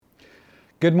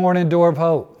Good morning, Door of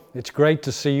Hope. It's great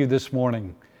to see you this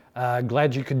morning.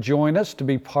 Glad you could join us to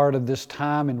be part of this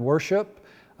time in worship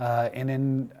and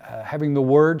in having the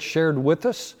Word shared with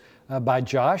us by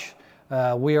Josh.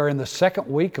 We are in the second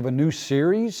week of a new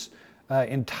series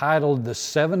entitled The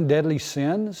Seven Deadly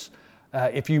Sins.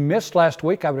 If you missed last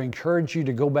week, I would encourage you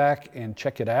to go back and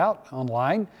check it out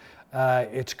online.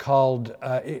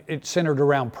 It's centered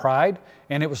around pride,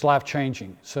 and it was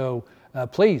life-changing. So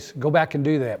please go back and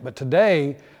do that. But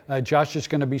today, Josh is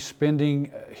going to be spending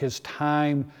his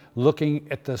time looking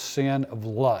at the sin of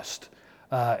lust.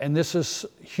 And this is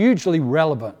hugely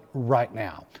relevant right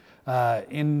now.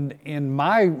 In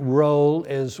my role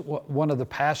as one of the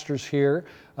pastors here,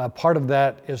 part of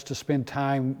that is to spend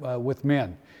time with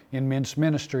men in men's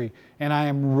ministry. And I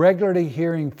am regularly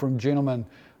hearing from gentlemen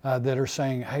that are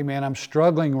saying, hey man, I'm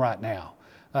struggling right now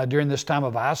during this time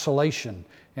of isolation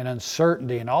and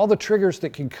uncertainty and all the triggers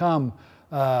that can come.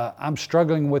 I'm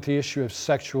struggling with the issue of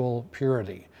sexual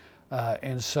purity.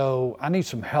 And so I need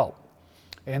some help.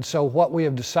 And so what we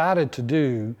have decided to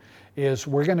do is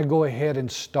we're going to go ahead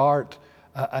and start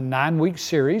a 9-week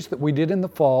series that we did in the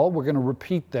fall. We're going to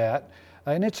repeat that.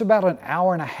 And it's about an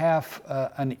hour and a half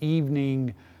an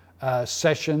evening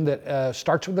session that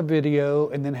starts with a video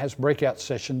and then has breakout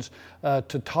sessions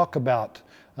to talk about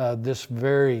this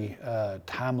very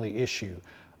timely issue.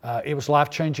 It was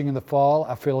life-changing in the fall.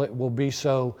 I feel it will be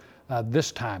so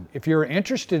this time. If you're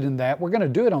interested in that, we're going to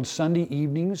do it on Sunday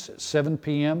evenings at 7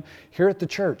 p.m. here at the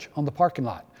church on the parking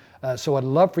lot. So I'd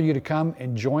love for you to come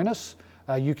and join us.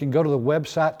 You can go to the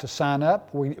website to sign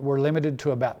up. We're limited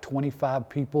to about 25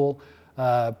 people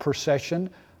per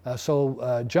session.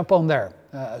 So jump on there,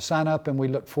 sign up, and we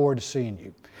look forward to seeing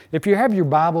you. If you have your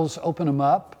Bibles, open them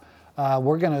up.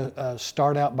 We're going to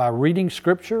start out by reading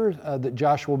scripture that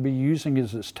Josh will be using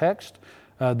as his text.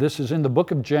 This is in the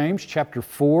book of James, chapter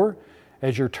 4.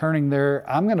 As you're turning there,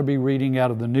 I'm going to be reading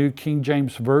out of the New King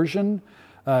James Version,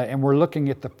 and we're looking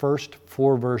at the first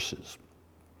 4 verses.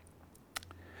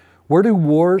 Where do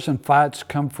wars and fights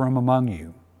come from among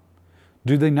you?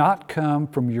 Do they not come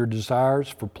from your desires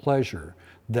for pleasure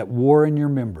that war in your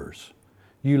members?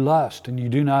 You lust and you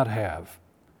do not have.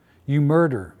 You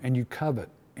murder and you covet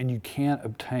and you can't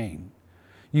obtain.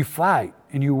 You fight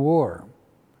and you war.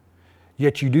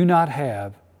 Yet you do not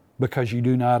have because you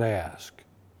do not ask.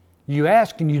 You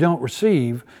ask and you don't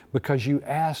receive because you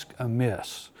ask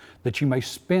amiss, that you may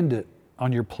spend it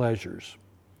on your pleasures.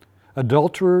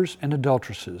 Adulterers and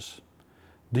adulteresses,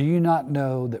 do you not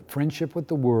know that friendship with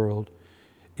the world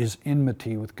is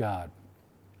enmity with God?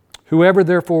 Whoever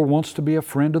therefore wants to be a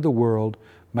friend of the world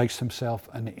makes himself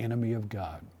an enemy of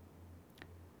God.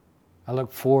 I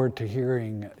look forward to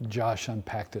hearing Josh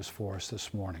unpack this for us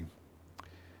this morning.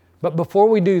 But before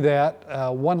we do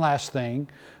that, one last thing.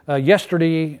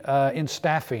 Yesterday in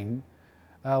staffing,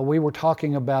 we were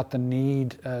talking about the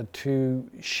need to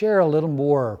share a little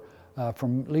more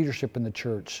from leadership in the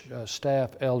church, staff,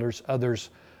 elders,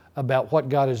 others, about what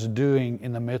God is doing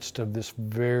in the midst of this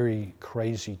very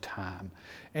crazy time.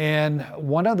 And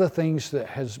one of the things that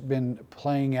has been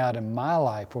playing out in my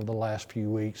life over the last few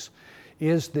weeks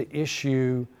is the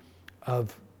issue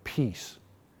of peace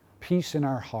in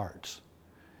our hearts,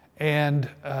 and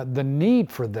the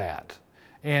need for that.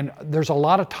 And there's a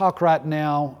lot of talk right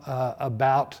now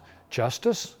about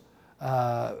justice,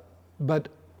 but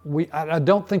I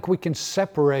don't think we can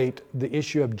separate the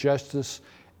issue of justice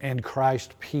and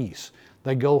Christ's peace.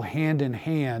 They go hand in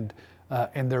hand,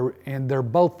 and they're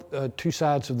both two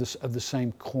sides of the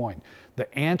same coin.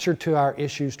 The answer to our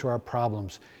issues, to our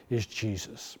problems, is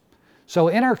Jesus. So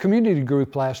in our community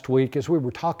group last week, as we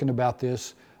were talking about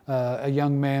this, a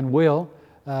young man, Will,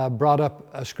 brought up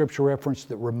a scripture reference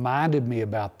that reminded me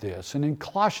about this. And in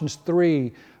Colossians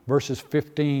 3, verses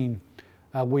 15,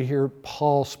 we hear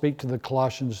Paul speak to the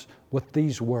Colossians with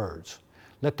these words: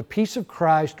 "Let the peace of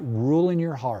Christ rule in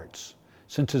your hearts,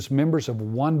 since as members of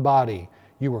one body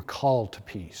you were called to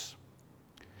peace."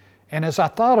 And as I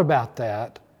thought about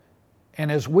that, and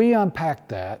as we unpacked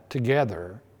that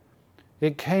together,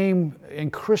 it came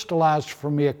and crystallized for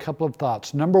me a couple of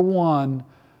thoughts. Number one,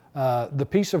 the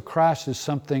peace of Christ is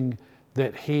something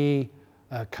that He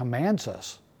commands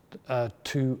us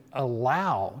to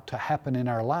allow to happen in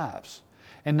our lives.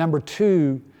 And number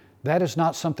two, that is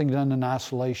not something done in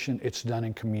isolation, it's done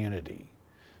in community.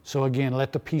 So again,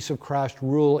 let the peace of Christ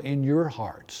rule in your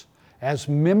hearts. As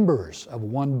members of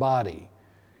one body,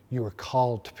 you are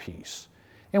called to peace.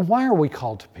 And why are we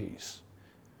called to peace?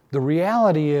 The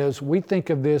reality is we think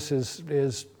of this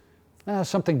as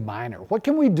something minor. What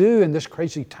can we do in this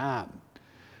crazy time?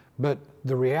 But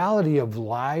the reality of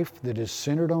life that is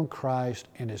centered on Christ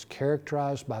and is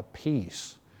characterized by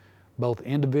peace, both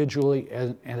individually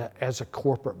and as a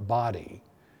corporate body,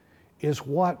 is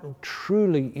what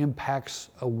truly impacts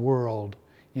a world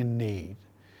in need.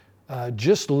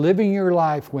 Just living your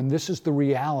life when this is the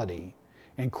reality,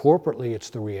 and corporately it's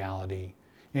the reality,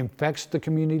 infects the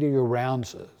community around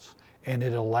us, and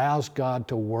it allows God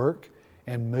to work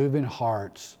and move in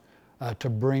hearts to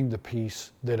bring the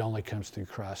peace that only comes through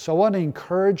Christ. So I want to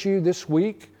encourage you this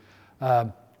week,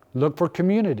 look for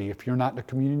community. If you're not in a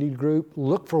community group,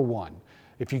 look for one.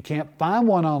 If you can't find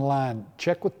one online,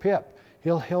 check with Pip.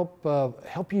 He'll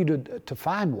help you to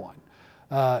find one.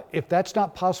 If that's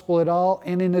not possible at all,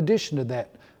 and in addition to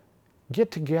that, get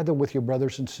together with your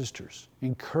brothers and sisters.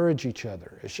 Encourage each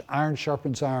other. As iron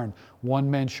sharpens iron,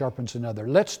 one man sharpens another.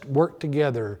 Let's work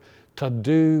together to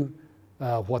do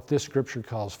what this scripture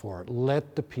calls for.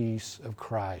 Let the peace of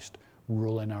Christ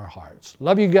rule in our hearts.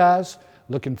 Love you guys.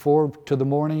 Looking forward to the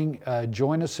morning.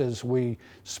 Join us as we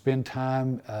spend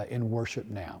time in worship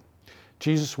now.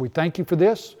 Jesus, we thank you for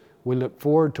this. We look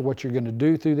forward to what you're going to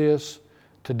do through this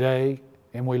today,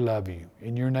 and we love you.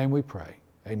 In your name we pray.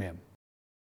 Amen.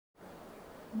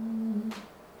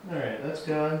 All right, let's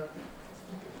go.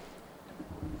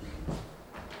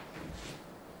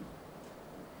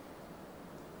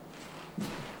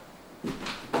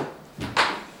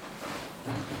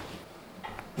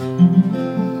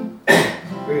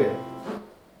 We're good.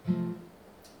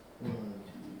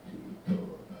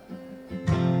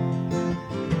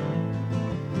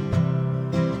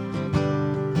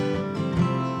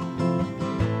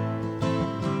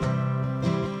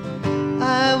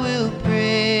 I will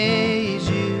praise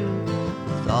you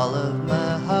with all of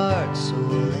my heart,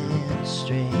 soul, and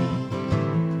strength.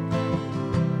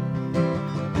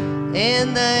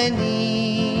 And I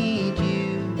need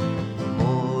you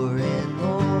more and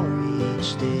more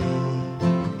each day.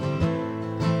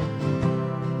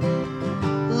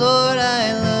 Lord,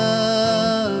 I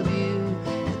love you.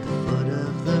 At the foot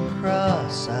of the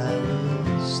cross I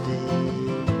will stay.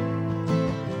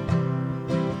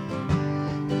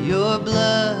 Your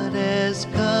blood has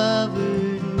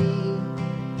covered me,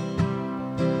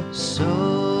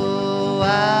 so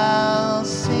I'll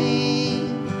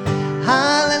sing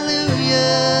hallelujah.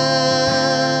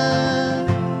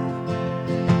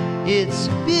 It's a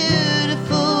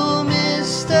beautiful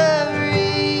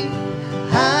mystery,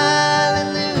 hallelujah,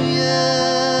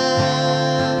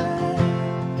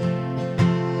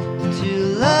 to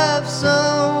love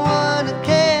someone who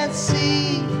can't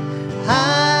see,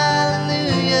 hallelujah,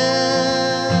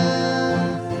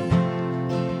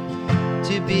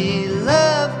 to be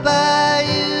loved by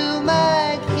you,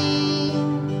 my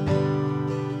King,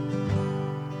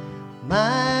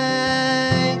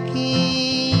 my King.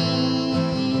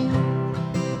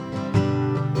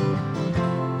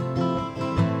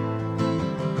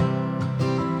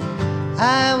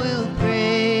 I will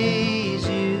praise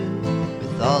you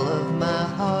with all of my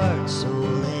heart,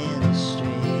 soul, and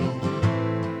strength.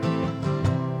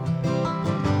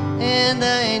 And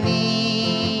I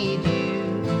need you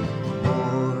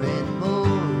more and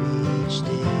more each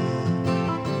day.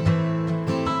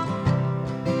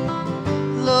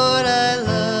 Lord, I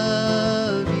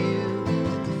love you.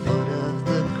 At the foot of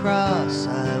the cross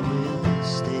I will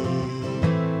stay.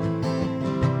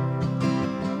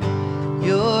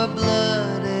 Your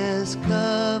blood has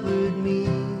covered me,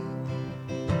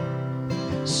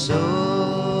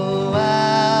 so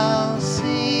I'll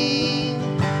sing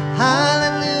hallelujah.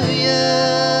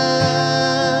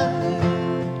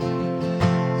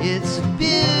 It's a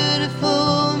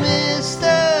beautiful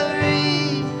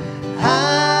mystery,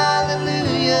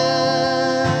 hallelujah,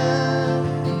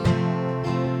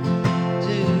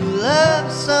 to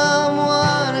love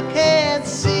someone I can't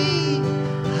see,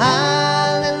 hallelujah.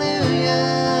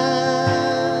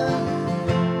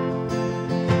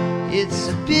 It's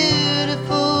a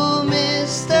beautiful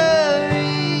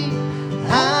mystery,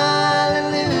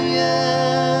 hallelujah,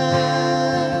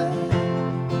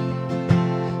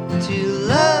 to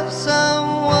love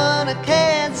someone I can't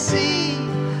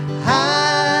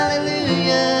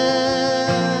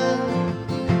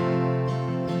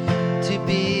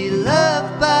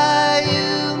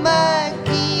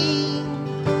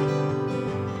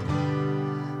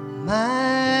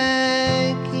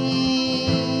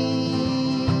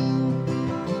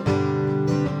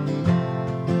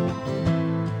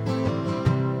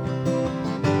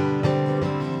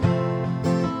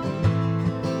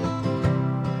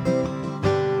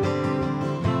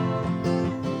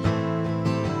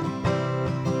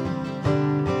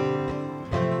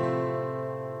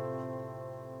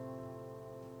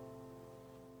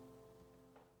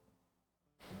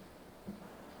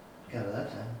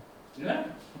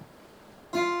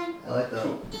I like that.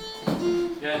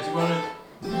 Yeah, do you want to?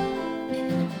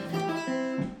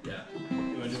 Yeah.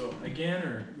 You want to do it again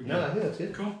or? No, I think that's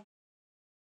good. Cool.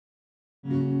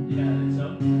 Yeah, I think so.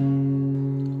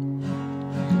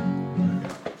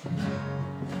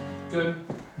 Good.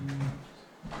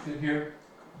 Good here.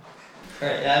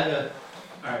 Alright, yeah, I'm good.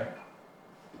 All right.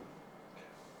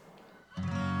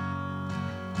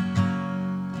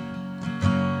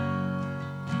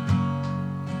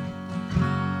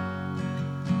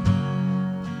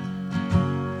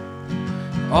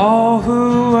 All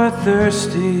who are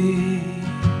thirsty,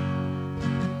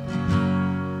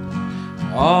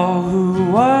 all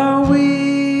who are weak,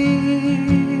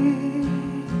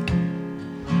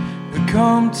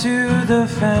 come to the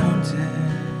fountain.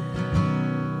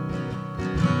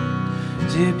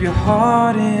 Dip your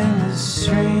heart in the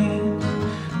stream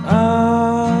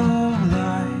of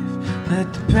life.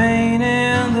 Let the pain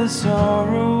and the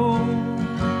sorrow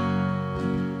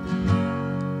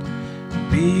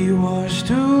be washed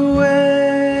away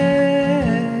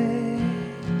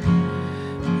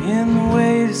in the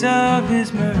waves of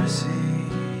His mercy.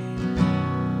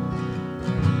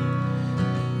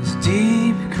 As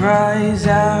deep cries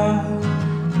out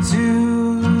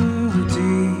to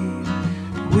deep,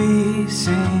 we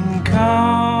sing,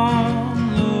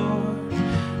 "Come, Lord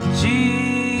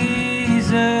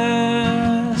Jesus,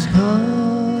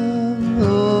 Come,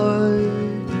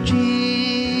 Lord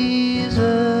Jesus.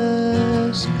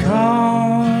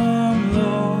 come,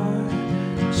 Lord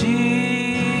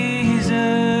Jesus."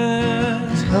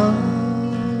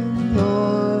 Come,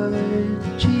 Lord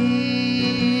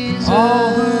Jesus. All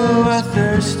who are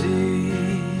thirsty,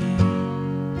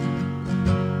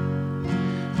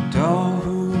 and all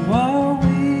who are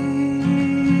weak,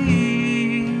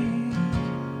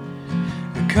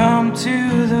 come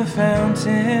to the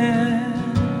fountain.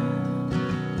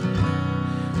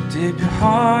 Dip your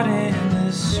heart in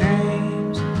the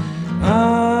streams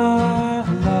of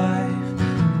life,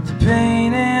 the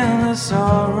pain and the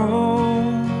sorrow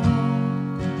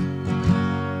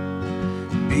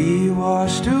be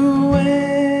washed away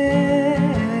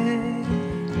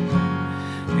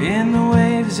in the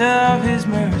waves of His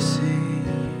mercy.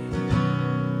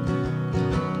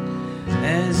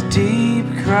 As deep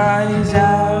cries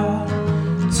out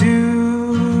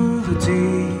to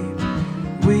deep,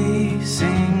 we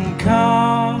sing,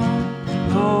 "Come,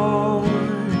 Lord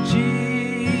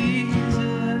Jesus."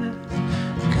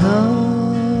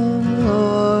 Come,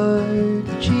 Lord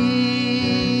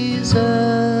Jesus.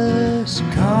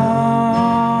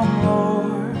 Come,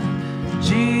 Lord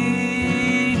Jesus.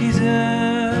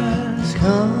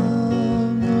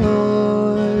 Come,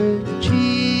 Lord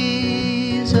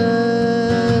Jesus.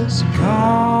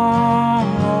 Come,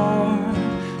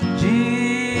 Lord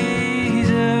Jesus.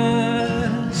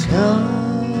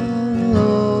 Come,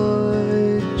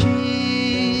 Lord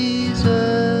Jesus.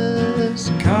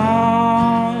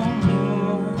 Come,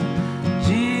 Lord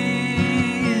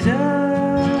Jesus.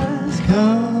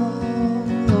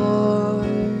 Come, Lord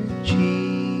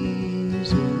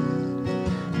Jesus.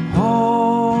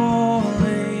 Holy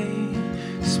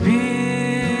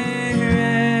Spirit,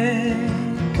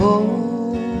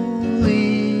 Holy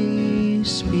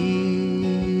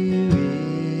Spirit,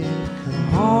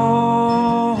 come.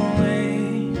 Holy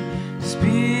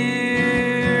Spirit,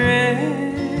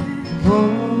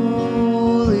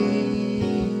 Holy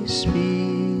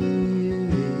Spirit,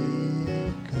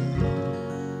 come.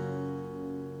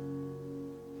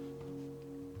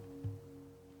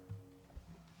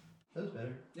 That was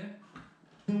better. Yeah.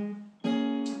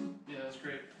 Yeah, that's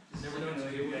great. Never know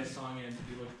until you get a song in if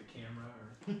you look at the camera or.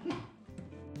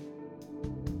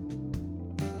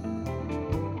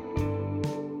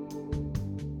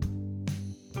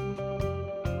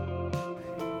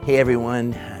 Hey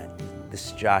everyone, this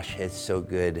is Josh. It's so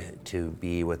good to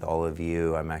be with all of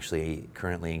you. I'm actually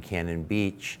currently in Cannon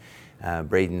Beach.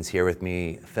 Braden's here with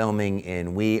me filming,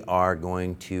 and we are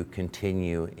going to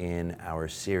continue in our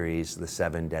series, The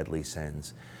 7 Deadly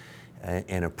Sins.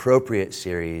 An appropriate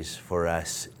series for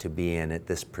us to be in at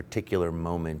this particular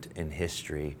moment in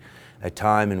history, a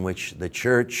time in which the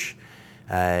church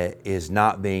is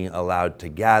not being allowed to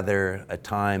gather, a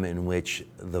time in which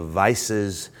the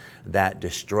vices that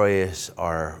destroy us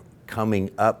are coming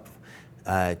up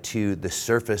to the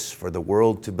surface for the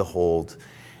world to behold.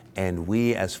 And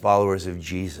we as followers of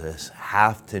Jesus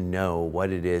have to know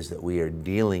what it is that we are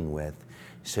dealing with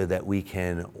so that we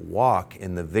can walk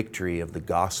in the victory of the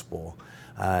gospel,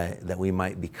 that we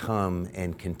might become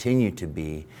and continue to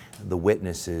be the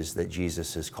witnesses that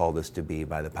Jesus has called us to be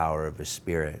by the power of His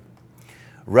Spirit.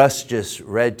 Russ just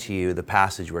read to you the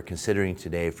passage we're considering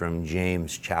today from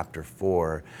James chapter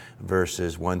 4,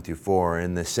 verses 1 through 4.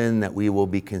 And the sin that we will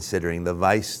be considering, the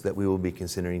vice that we will be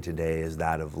considering today, is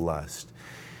that of lust.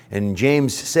 And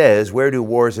James says, where do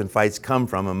wars and fights come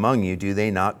from among you? Do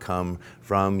they not come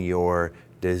from your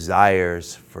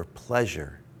desires for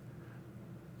pleasure,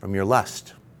 from your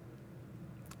lust?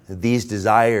 These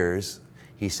desires,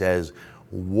 he says,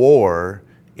 war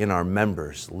in our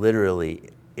members, literally,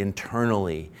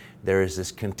 internally. There is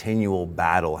this continual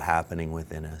battle happening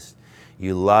within us.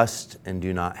 You lust and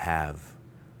do not have.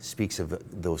 Speaks of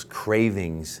those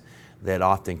cravings that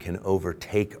often can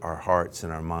overtake our hearts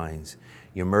and our minds.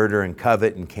 You murder and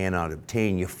covet and cannot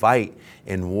obtain. You fight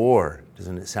in war.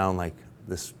 Doesn't it sound like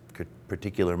this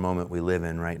particular moment we live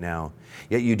in right now?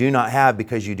 Yet you do not have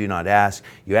because you do not ask.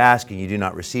 You ask and you do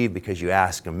not receive because you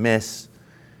ask amiss,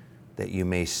 that you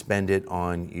may spend it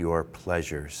on your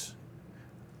pleasures.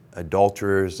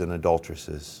 Adulterers and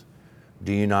adulteresses,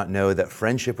 do you not know that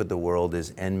friendship with the world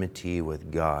is enmity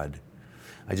with God?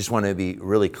 I just want to be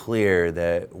really clear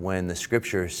that when the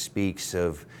scripture speaks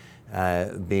of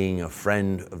being a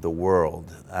friend of the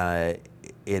world,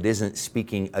 it isn't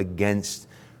speaking against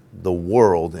the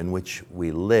world in which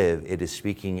we live. It is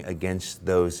speaking against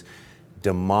those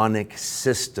demonic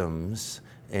systems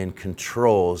and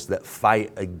controls that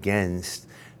fight against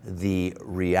the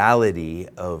reality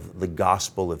of the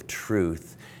gospel of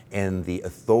truth and the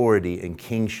authority and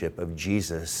kingship of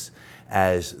Jesus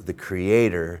as the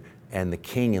creator and the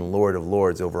King and Lord of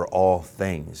Lords over all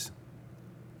things.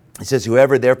 It says,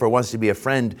 whoever therefore wants to be a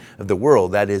friend of the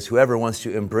world, that is, whoever wants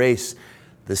to embrace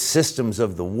the systems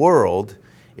of the world,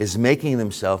 is making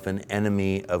themselves an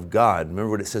enemy of God.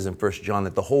 Remember what it says in 1 John,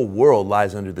 that the whole world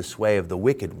lies under the sway of the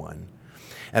wicked one.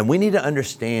 And we need to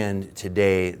understand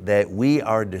today that we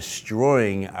are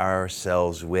destroying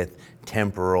ourselves with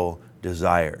temporal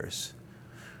desires.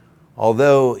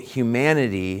 Although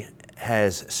humanity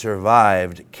has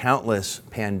survived countless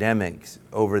pandemics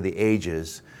over the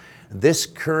ages, this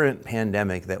current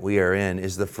pandemic that we are in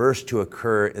is the first to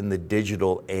occur in the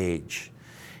digital age.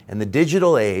 And the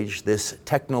digital age, this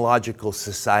technological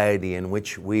society in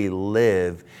which we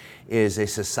live, is a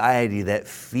society that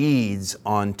feeds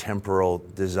on temporal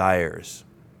desires.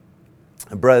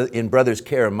 In Brothers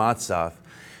Karamazov,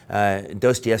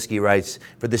 Dostoevsky writes,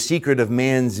 for the secret of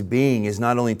man's being is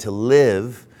not only to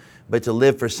live, but to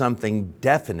live for something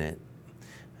definite.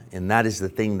 And that is the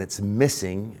thing that's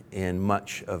missing in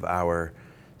much of our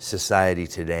society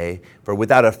today. For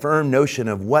without a firm notion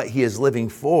of what he is living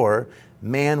for,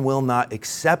 man will not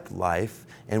accept life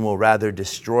and will rather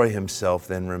destroy himself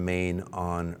than remain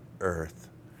on earth.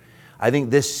 I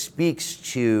think this speaks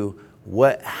to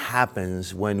what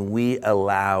happens when we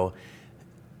allow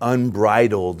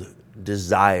unbridled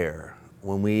desire,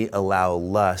 when we allow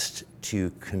lust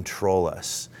to control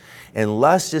us. And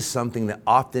lust is something that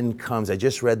often comes, I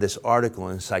just read this article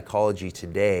in Psychology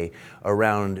Today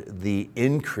around the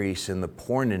increase in the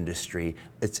porn industry.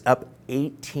 It's up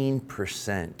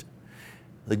 18%.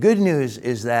 The good news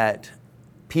is that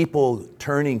people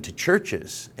turning to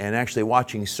churches and actually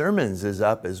watching sermons is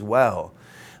up as well.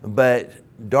 But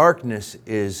darkness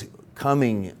is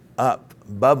coming up,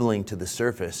 bubbling to the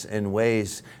surface in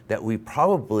ways that we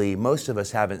probably, most of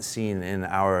us haven't seen in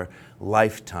our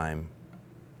lifetime.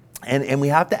 And we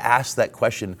have to ask that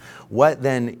question, what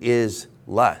then is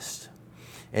lust?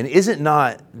 And is it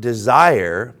not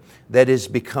desire that has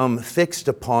become fixed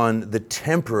upon the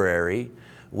temporary,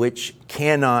 which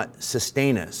cannot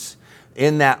sustain us?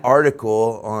 In that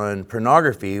article on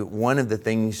pornography, one of the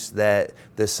things that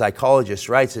the psychologist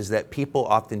writes is that people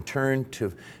often turn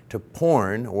to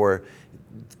porn or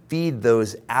feed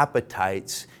those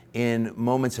appetites in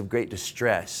moments of great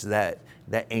distress, that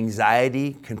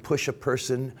anxiety can push a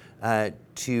person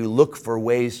to look for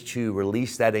ways to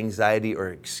release that anxiety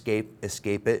or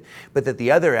escape it, but that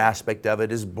the other aspect of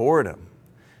it is boredom.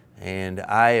 And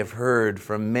I have heard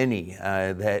from many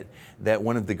that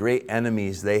one of the great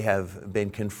enemies they have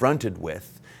been confronted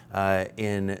with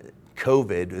in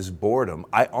COVID is boredom.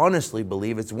 I honestly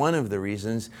believe it's one of the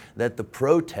reasons that the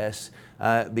protests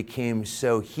became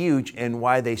so huge and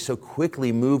why they so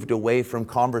quickly moved away from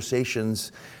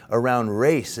conversations around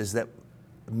race, is that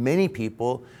many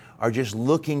people are just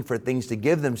looking for things to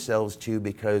give themselves to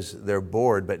because they're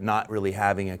bored, but not really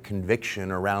having a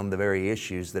conviction around the very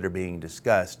issues that are being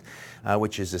discussed,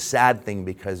 which is a sad thing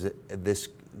because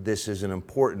this is an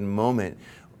important moment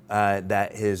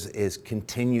that is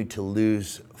continued to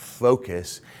lose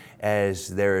focus as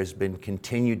there has been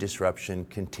continued disruption,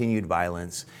 continued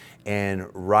violence, and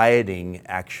rioting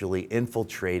actually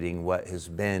infiltrating what has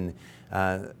been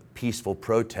peaceful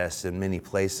protests in many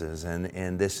places.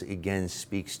 And this again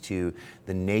speaks to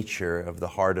the nature of the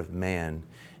heart of man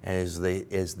as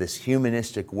this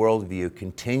humanistic worldview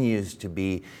continues to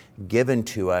be given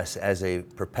to us as a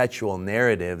perpetual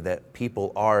narrative that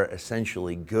people are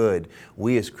essentially good.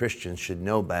 We as Christians should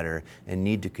know better and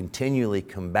need to continually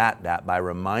combat that by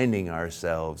reminding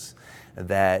ourselves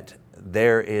that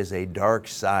there is a dark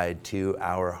side to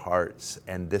our hearts,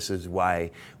 and this is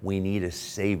why we need a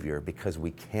Savior, because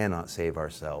we cannot save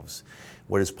ourselves.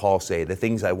 What does Paul say? The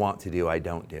things I want to do, I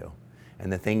don't do.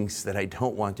 And the things that I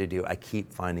don't want to do, I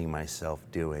keep finding myself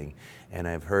doing. And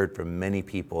I've heard from many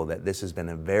people that this has been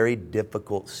a very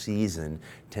difficult season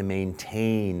to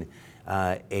maintain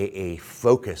a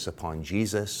focus upon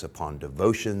Jesus, upon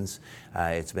devotions.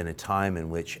 It's been a time in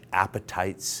which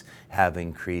appetites have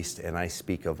increased, and I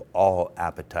speak of all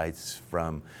appetites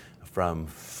from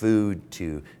food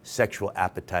to sexual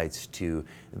appetites to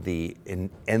the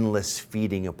endless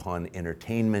feeding upon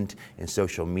entertainment and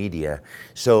social media.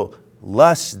 So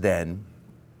lust then,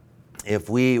 if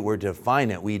we were to define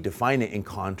it, we define it in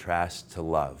contrast to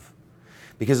love.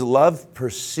 Because love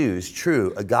pursues,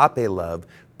 true agape love,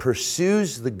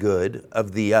 pursues the good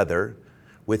of the other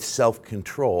with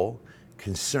self-control,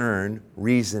 concern,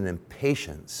 reason, and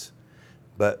patience.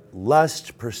 But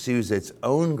lust pursues its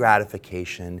own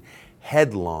gratification,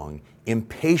 headlong,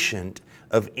 impatient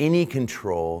of any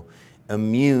control,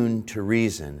 immune to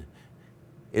reason.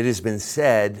 It has been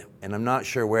said, and I'm not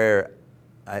sure where,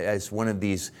 as one of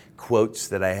these quotes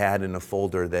that I had in a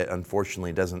folder that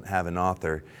unfortunately doesn't have an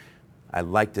author, I'd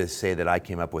like to say that I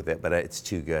came up with it, but it's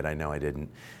too good. I know I didn't.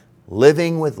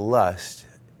 Living with lust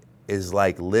is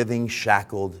like living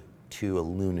shackled to a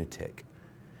lunatic.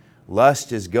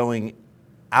 Lust is going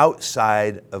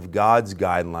outside of God's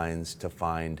guidelines to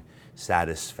find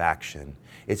satisfaction.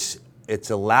 It's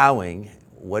allowing,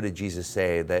 what did Jesus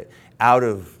say? That out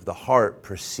of the heart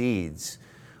proceeds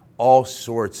all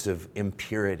sorts of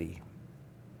impurity.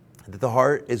 That the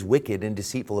heart is wicked and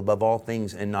deceitful above all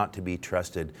things and not to be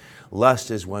trusted.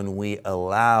 Lust is when we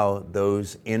allow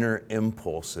those inner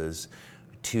impulses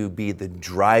to be the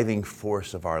driving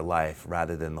force of our life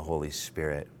rather than the Holy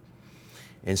Spirit.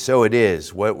 And so it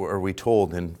is. What are we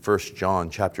told in 1 John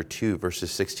chapter 2,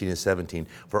 verses 16 and 17?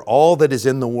 For all that is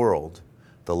in the world,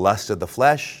 the lust of the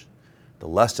flesh, the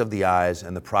lust of the eyes,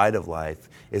 and the pride of life,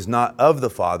 is not of the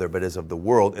Father, but is of the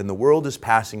world. And the world is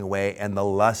passing away, and the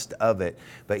lust of it.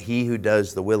 But he who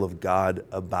does the will of God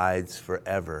abides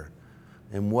forever.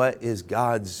 And what is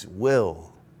God's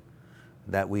will?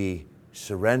 That we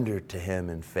surrender to him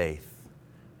in faith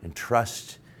and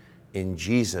trust in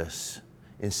Jesus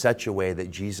in such a way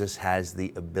that Jesus has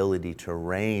the ability to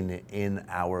reign in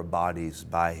our bodies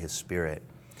by his Spirit.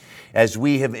 As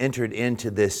we have entered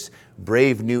into this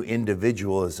brave new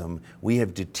individualism, we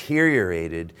have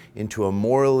deteriorated into a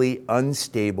morally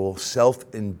unstable,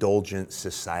 self-indulgent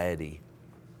society.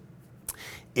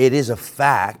 It is a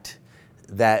fact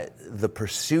that the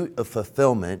pursuit of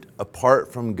fulfillment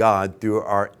apart from God through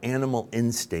our animal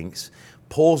instincts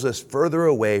pulls us further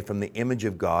away from the image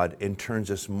of God and turns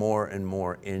us more and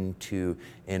more into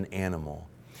an animal.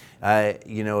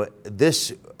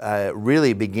 This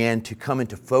really began to come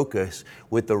into focus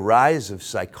with the rise of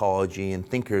psychology and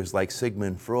thinkers like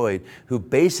Sigmund Freud, who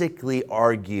basically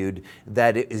argued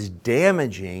that it is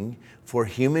damaging for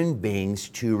human beings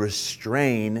to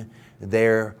restrain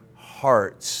their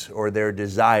hearts or their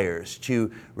desires, to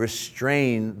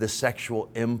restrain the sexual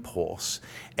impulse.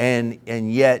 And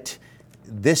yet,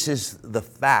 this is the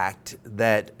fact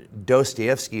that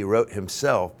Dostoevsky wrote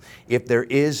himself. If there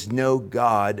is no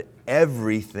God,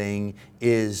 everything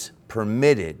is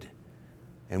permitted.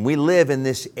 And we live in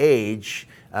this age,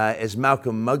 as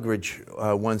Malcolm Muggeridge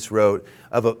once wrote,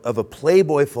 of a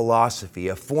playboy philosophy,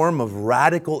 a form of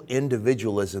radical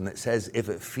individualism that says, if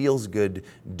it feels good,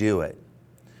 do it.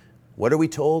 What are we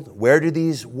told? Where do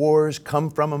these wars come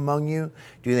from among you?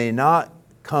 Do they not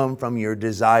come from your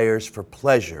desires for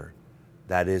pleasure?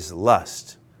 That is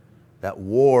lust, that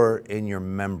war in your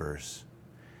members.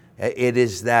 It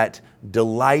is that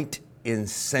delight in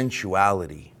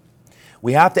sensuality.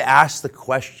 We have to ask the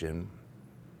question,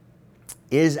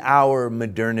 is our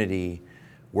modernity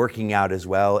working out as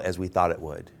well as we thought it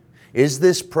would? Is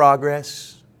this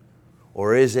progress,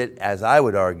 or is it, as I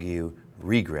would argue,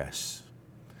 regress?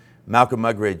 Malcolm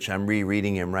Muggeridge, I'm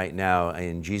rereading him right now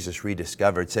in Jesus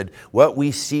Rediscovered, said, what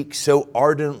we seek so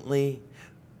ardently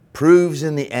proves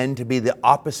in the end to be the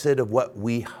opposite of what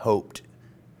we hoped.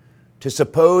 To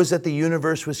suppose that the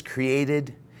universe was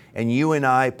created and you and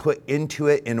I put into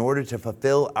it in order to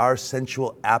fulfill our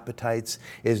sensual appetites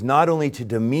is not only to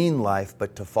demean life,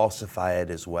 but to falsify it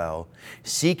as well.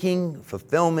 Seeking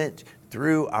fulfillment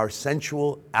through our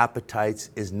sensual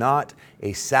appetites is not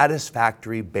a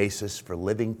satisfactory basis for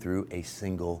living through a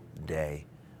single day.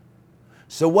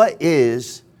 So what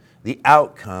is the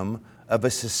outcome of a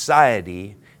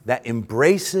society that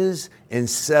embraces and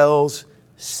sells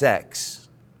sex?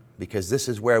 Because this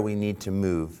is where we need to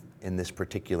move in this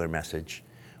particular message.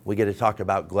 We get to talk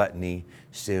about gluttony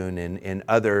soon and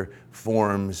other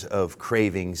forms of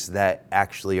cravings that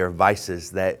actually are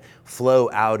vices that flow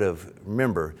out of,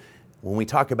 remember, when we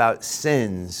talk about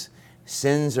sins,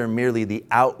 sins are merely the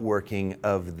outworking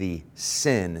of the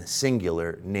sin,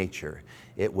 singular nature.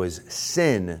 It was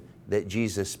sin that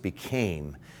Jesus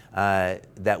became,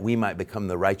 that we might become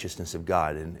the righteousness of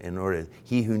God. In order,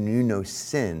 he who knew no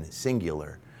sin,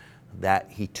 singular, that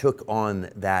he took on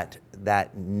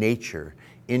that nature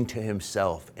into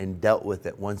himself and dealt with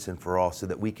it once and for all so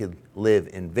that we could live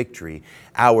in victory.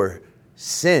 Our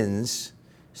sins,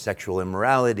 sexual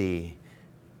immorality,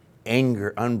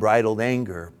 anger, unbridled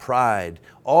anger, pride,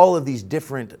 all of these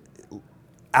different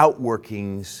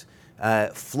outworkings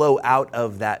flow out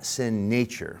of that sin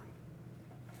nature.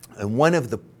 And one of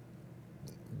the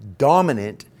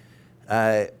dominant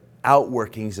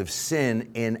outworkings of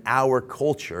sin in our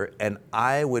culture, and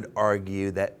I would argue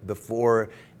that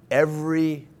before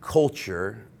every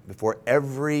culture, before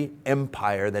every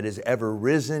empire that has ever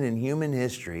risen in human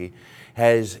history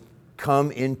has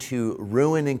come into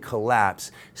ruin and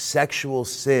collapse, sexual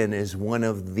sin is one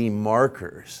of the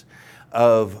markers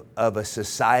of a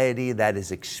society that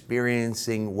is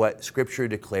experiencing what Scripture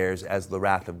declares as the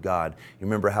wrath of God. You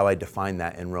remember how I defined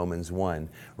that in Romans 1.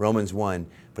 Romans 1,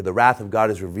 for the wrath of God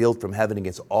is revealed from heaven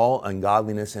against all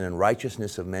ungodliness and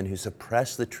unrighteousness of men who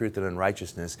suppress the truth in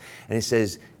unrighteousness. And it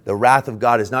says the wrath of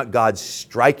God is not God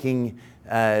striking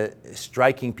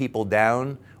people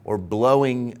down or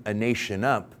blowing a nation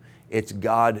up. It's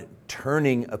God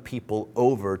turning a people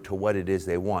over to what it is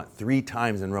they want. 3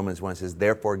 times in Romans 1 it says,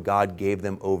 therefore God gave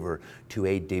them over to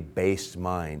a debased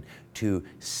mind, to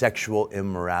sexual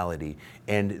immorality.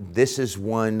 And this is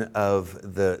one of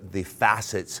the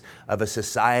facets of a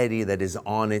society that is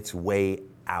on its way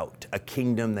out, a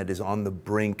kingdom that is on the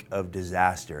brink of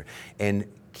disaster. And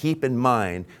keep in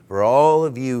mind, for all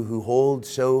of you who hold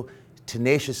so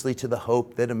tenaciously to the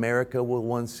hope that America will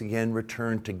once again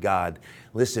return to God,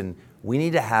 listen, we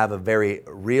need to have a very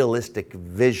realistic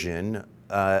vision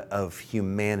of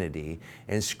humanity.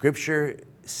 And Scripture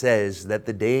says that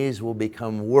the days will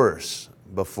become worse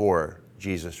before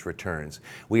Jesus returns.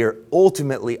 We are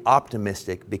ultimately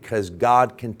optimistic because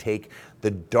God can take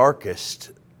the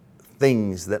darkest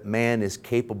things that man is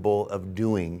capable of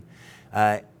doing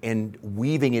and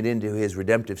weaving it into his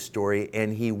redemptive story,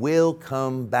 and he will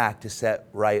come back to set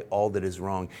right all that is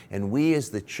wrong. And we as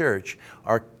the church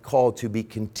are called to be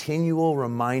continual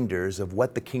reminders of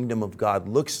what the kingdom of God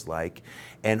looks like,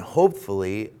 and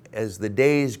hopefully as the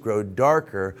days grow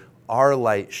darker, our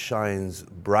light shines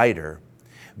brighter.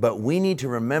 But we need to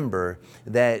remember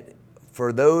that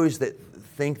for those that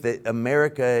think that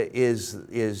America is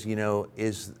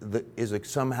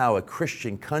somehow a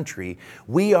Christian country,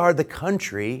 we are the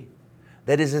country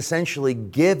that is essentially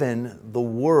given the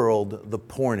world the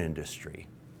porn industry.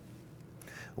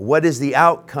 What is the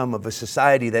outcome of a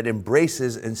society that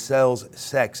embraces and sells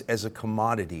sex as a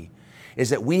commodity? Is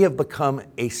that we have become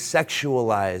a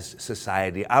sexualized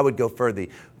society. I would go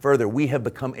further, we have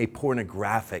become a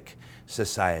pornographic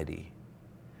society.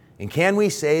 And can we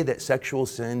say that sexual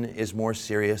sin is more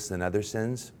serious than other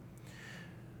sins?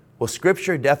 Well,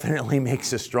 Scripture definitely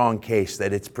makes a strong case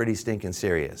that it's pretty stinking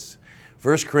serious.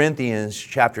 1 Corinthians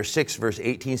chapter 6, verse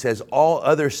 18 says, all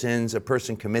other sins a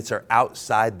person commits are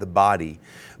outside the body,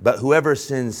 but whoever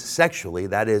sins sexually,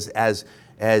 that is, as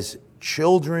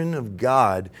children of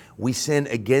God, we sin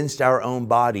against our own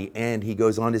body. And he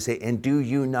goes on to say, and do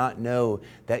you not know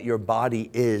that your body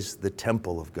is the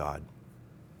temple of God?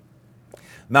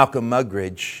 Malcolm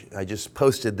Muggeridge, I just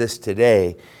posted this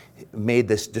today, made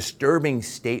this disturbing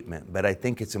statement, but I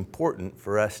think it's important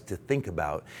for us to think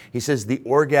about. He says, the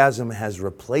orgasm has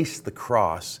replaced the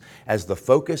cross as the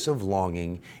focus of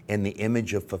longing and the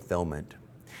image of fulfillment.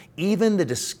 Even the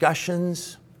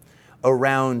discussions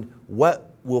around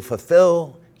what will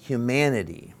fulfill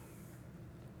humanity,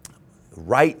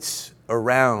 rights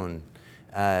around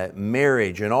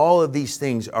marriage, and all of these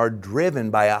things are driven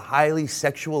by a highly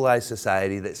sexualized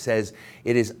society that says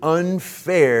it is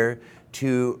unfair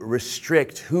to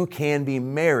restrict who can be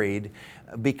married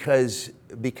because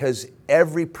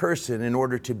every person, in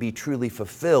order to be truly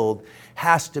fulfilled,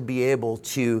 has to be able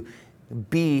to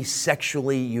be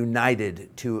sexually united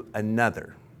to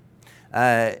another.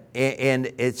 And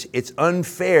it's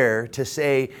unfair to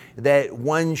say that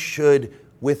one should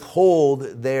withhold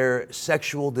their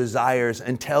sexual desires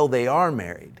until they are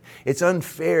married. It's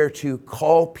unfair to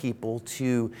call people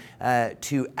to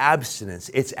abstinence.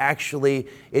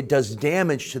 It does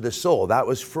damage to the soul. That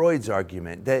was Freud's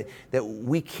argument, that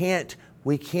we can't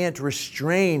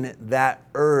restrain that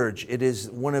urge. It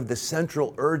is one of the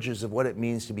central urges of what it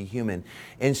means to be human.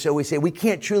 And so we say we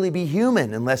can't truly be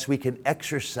human unless we can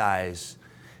exercise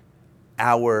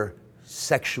our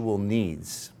sexual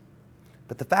needs.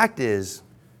 But the fact is,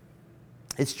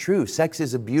 it's true. Sex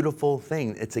is a beautiful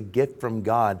thing. It's a gift from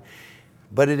God.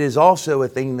 But it is also a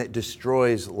thing that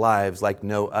destroys lives like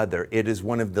no other. It is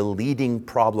one of the leading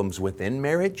problems within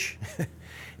marriage.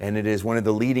 And it is one of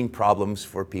the leading problems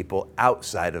for people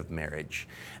outside of marriage.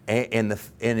 And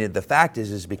the fact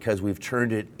is because we've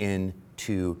turned it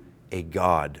into a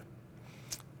god.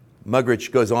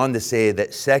 Muggeridge goes on to say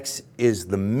that sex is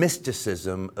the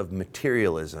mysticism of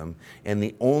materialism and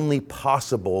the only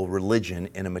possible religion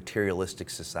in a materialistic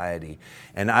society.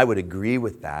 And I would agree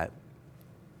with that.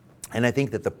 And I think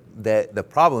that the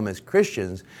problem as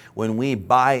Christians, when we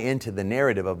buy into the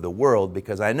narrative of the world,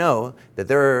 because I know that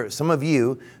there are some of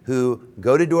you who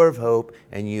go to Door of Hope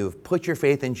and you've put your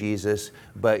faith in Jesus,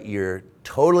 but you're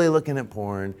totally looking at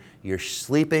porn, you're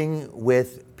sleeping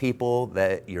with people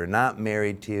that you're not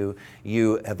married to,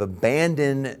 you have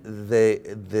abandoned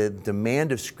the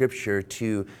demand of Scripture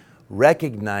to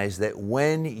recognize that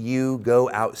when you go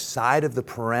outside of the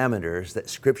parameters that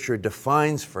Scripture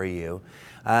defines for you,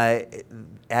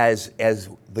 as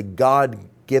the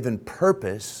God-given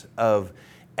purpose of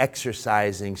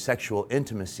exercising sexual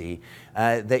intimacy,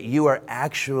 that you are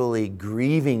actually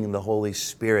grieving the Holy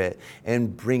Spirit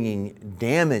and bringing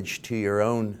damage to your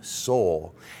own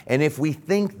soul. And if we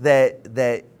think that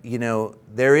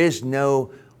there is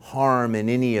no harm in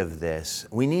any of this,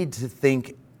 we need to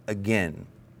think again.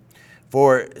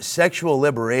 For sexual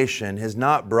liberation has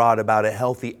not brought about a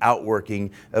healthy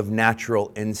outworking of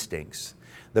natural instincts.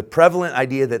 The prevalent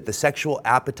idea that the sexual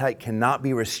appetite cannot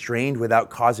be restrained without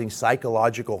causing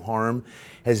psychological harm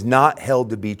has not held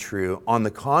to be true. On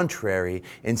the contrary,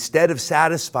 instead of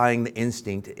satisfying the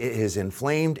instinct, it has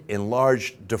inflamed,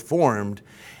 enlarged, deformed,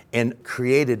 and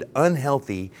created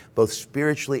unhealthy, both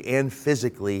spiritually and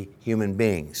physically, human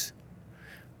beings.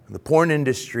 The porn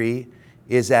industry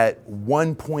is at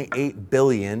 $1.8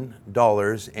 billion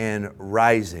and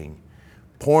rising.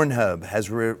 Pornhub has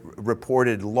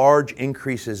reported large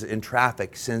increases in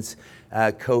traffic since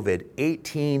COVID,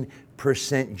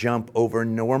 18% jump over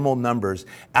normal numbers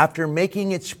after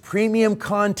making its premium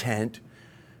content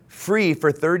free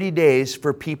for 30 days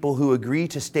for people who agree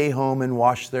to stay home and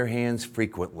wash their hands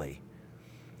frequently.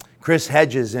 Chris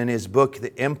Hedges, in his book,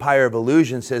 The Empire of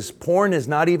Illusion, says porn is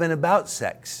not even about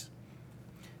sex.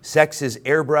 Sex is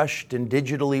airbrushed and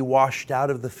digitally washed out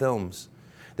of the films.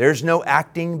 There's no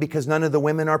acting because none of the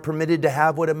women are permitted to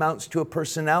have what amounts to a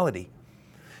personality.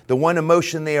 The one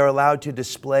emotion they are allowed to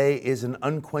display is an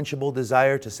unquenchable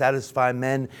desire to satisfy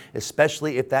men,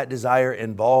 especially if that desire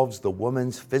involves the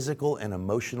woman's physical and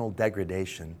emotional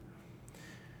degradation.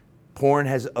 Porn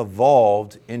has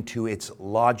evolved into its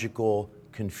logical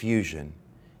confusion.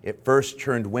 It first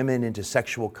turned women into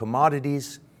sexual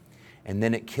commodities, and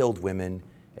then it killed women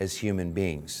as human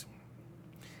beings.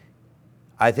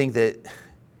 I think that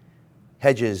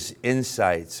Hedges'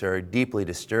 insights are deeply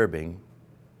disturbing,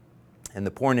 and the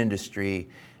porn industry,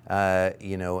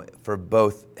 for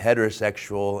both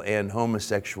heterosexual and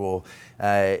homosexual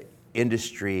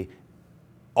industry,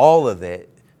 all of it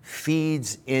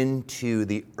feeds into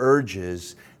the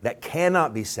urges that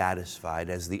cannot be satisfied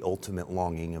as the ultimate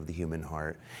longing of the human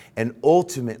heart, and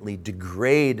ultimately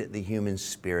degrade the human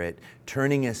spirit,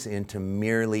 turning us into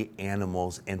merely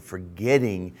animals and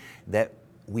forgetting that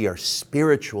we are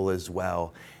spiritual as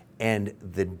well, and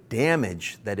the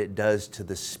damage that it does to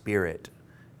the spirit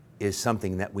is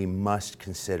something that we must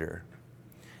consider.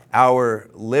 Our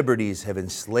liberties have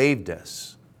enslaved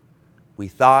us. We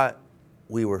thought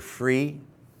we were free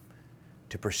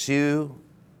to pursue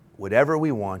whatever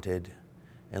we wanted,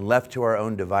 and left to our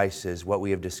own devices, what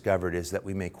we have discovered is that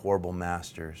we make horrible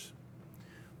masters.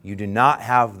 You do not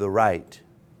have the right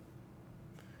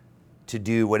to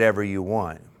do whatever you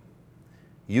want.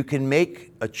 You can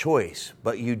make a choice,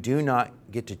 but you do not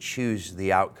get to choose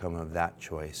the outcome of that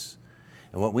choice.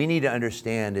 And what we need to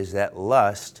understand is that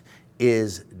lust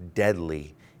is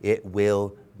deadly. It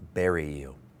will bury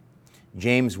you.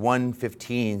 James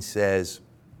 1:15 says,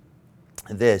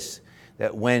 this,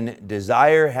 that when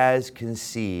desire has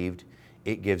conceived,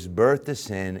 it gives birth to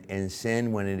sin, and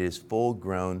sin, when it is full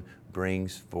grown,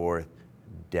 brings forth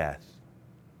death.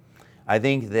 I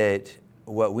think that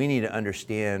what we need to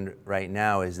understand right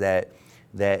now is that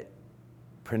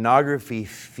pornography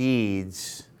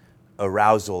feeds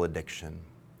arousal addiction.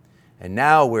 And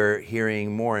now we're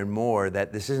hearing more and more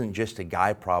that this isn't just a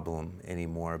guy problem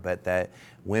anymore, but that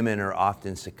women are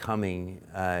often succumbing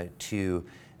to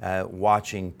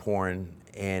watching porn.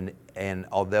 And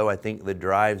although I think the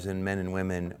drives in men and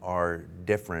women are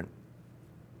different,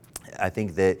 I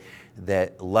think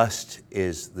that lust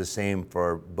is the same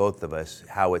for both of us.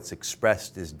 How it's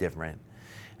expressed is different.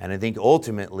 And I think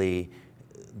ultimately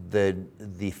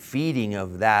the feeding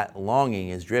of that longing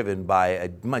is driven by a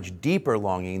much deeper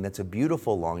longing that's a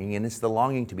beautiful longing, and it's the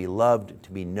longing to be loved,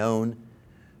 to be known,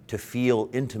 to feel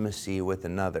intimacy with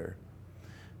another.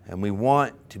 And we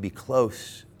want to be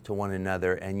close to one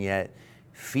another, and yet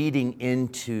feeding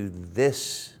into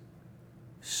this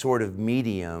sort of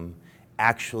medium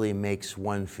actually makes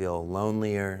one feel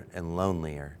lonelier and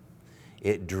lonelier.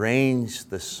 It drains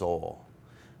the soul,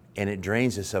 and it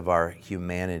drains us of our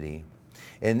humanity.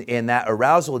 And that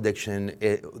arousal addiction,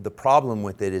 the problem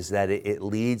with it is that it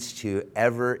leads to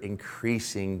ever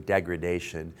increasing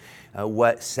degradation.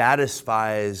 What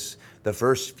satisfies the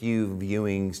first few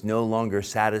viewings no longer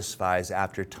satisfies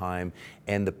after time,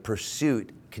 and the pursuit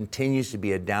continues to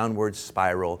be a downward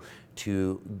spiral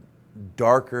to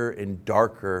darker and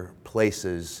darker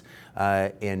places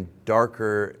and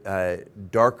darker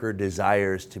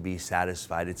desires to be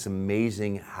satisfied. It's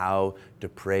amazing how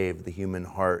depraved the human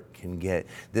heart can get.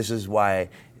 This is why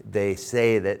they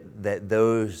say that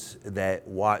those that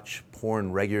watch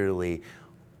porn regularly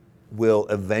will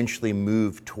eventually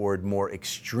move toward more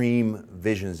extreme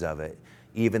visions of it,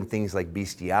 even things like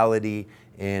bestiality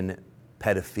and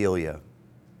pedophilia.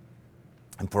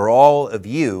 And for all of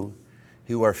you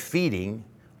who are feeding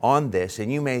on this,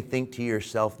 and you may think to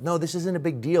yourself, no, this isn't a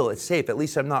big deal, it's safe, at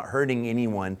least I'm not hurting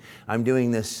anyone, I'm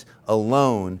doing this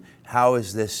alone, how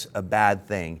is this a bad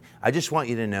thing? I just want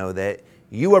you to know that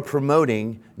you are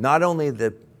promoting not only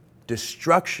the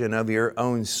destruction of your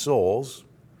own souls,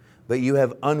 but you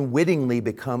have unwittingly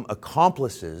become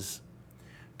accomplices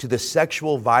to the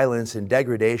sexual violence and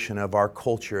degradation of our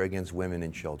culture against women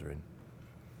and children.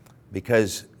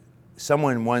 Because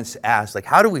someone once asked, like,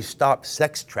 how do we stop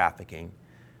sex trafficking?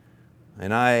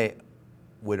 And I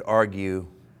would argue,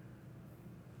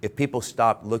 if people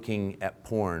stopped looking at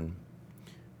porn,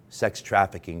 sex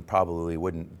trafficking probably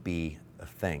wouldn't be a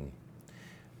thing.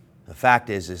 The fact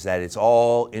is that it's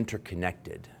all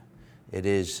interconnected. It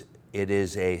is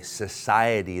a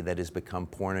society that has become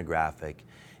pornographic,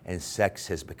 and sex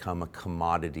has become a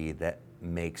commodity that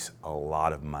makes a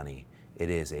lot of money. It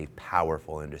is a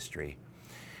powerful industry.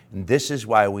 And this is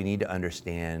why we need to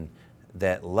understand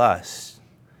that lust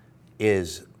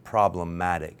is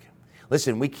problematic.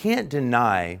 Listen, we can't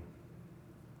deny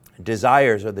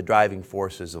desires are the driving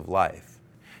forces of life.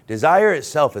 Desire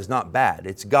itself is not bad.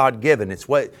 It's God-given. It's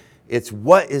what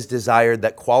is desired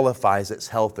that qualifies its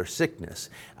health or sickness.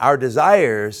 Our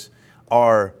desires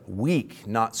are weak,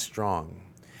 not strong.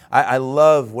 I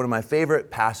love one of my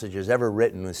favorite passages ever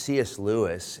written with C.S.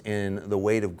 Lewis in The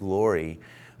Weight of Glory,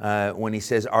 when he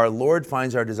says, our Lord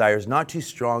finds our desires not too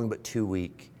strong, but too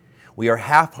weak. We are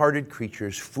half-hearted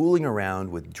creatures fooling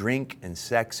around with drink and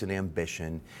sex and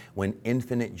ambition when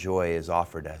infinite joy is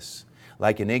offered us.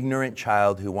 Like an ignorant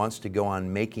child who wants to go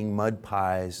on making mud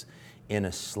pies in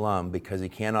a slum because he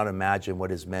cannot imagine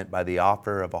what is meant by the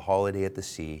offer of a holiday at the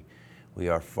sea, we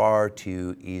are far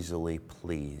too easily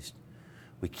pleased.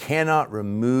 We cannot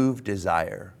remove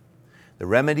desire. The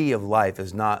remedy of life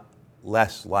is not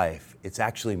less life, it's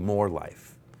actually more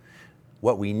life.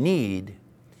 What we need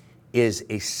is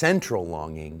a central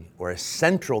longing or a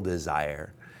central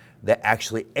desire that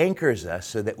actually anchors us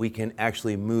so that we can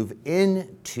actually move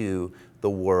into the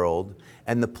world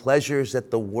and the pleasures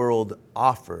that the world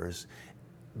offers,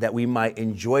 that we might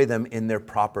enjoy them in their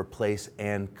proper place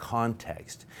and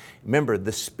context. Remember,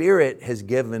 the Spirit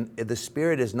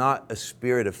is not a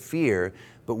spirit of fear,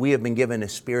 but we have been given a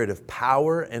spirit of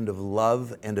power and of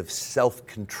love and of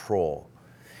self-control.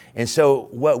 And so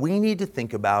what we need to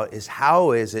think about is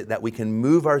how is it that we can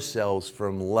move ourselves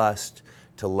from lust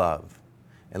to love?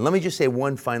 And let me just say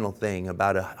one final thing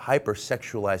about a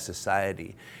hypersexualized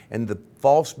society and the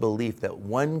false belief that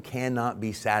one cannot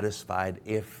be satisfied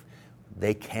if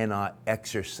they cannot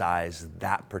exercise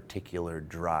that particular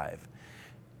drive.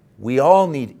 We all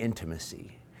need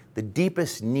intimacy. The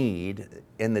deepest need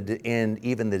and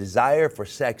even the desire for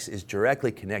sex is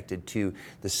directly connected to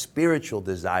the spiritual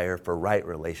desire for right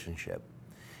relationship.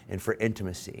 and for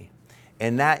intimacy.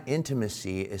 And that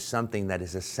intimacy is something that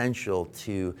is essential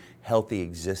to healthy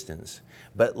existence.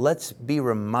 But let's be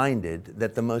reminded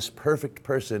that the most perfect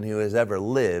person who has ever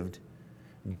lived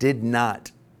did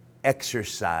not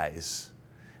exercise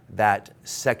that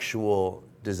sexual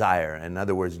desire. In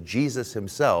other words, Jesus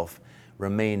himself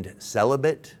remained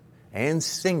celibate and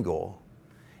single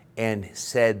and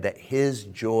said that his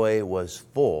joy was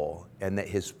full and that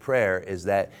his prayer is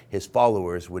that his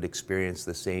followers would experience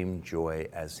the same joy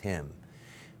as him.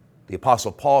 The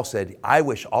Apostle Paul said, I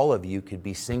wish all of you could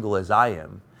be single as I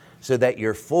am, so that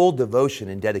your full devotion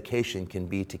and dedication can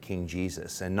be to King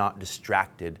Jesus and not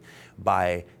distracted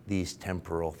by these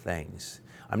temporal things.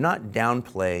 I'm not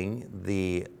downplaying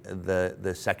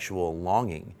the sexual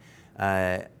longing.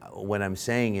 What I'm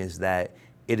saying is that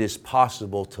it is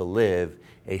possible to live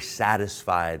a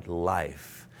satisfied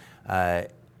life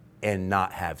and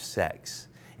not have sex.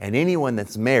 And anyone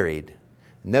that's married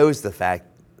knows the fact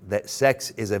that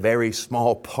sex is a very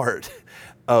small part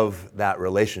of that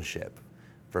relationship.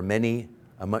 For many,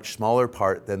 a much smaller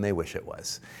part than they wish it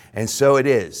was. And so it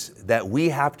is that we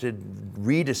have to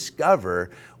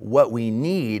rediscover what we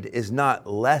need is not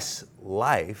less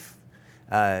life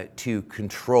to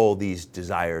control these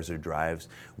desires or drives.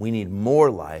 We need more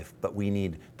life, but we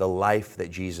need the life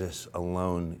that Jesus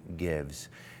alone gives.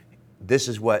 This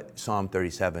is what Psalm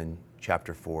 37,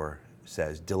 chapter 4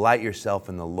 says. Delight yourself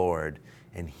in the Lord,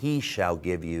 and he shall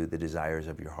give you the desires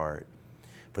of your heart.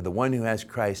 For the one who has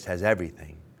Christ has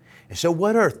everything. And so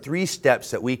what are 3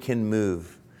 steps that we can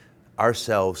move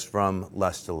ourselves from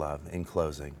lust to love in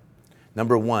closing?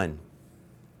 Number 1,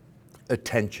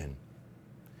 attention.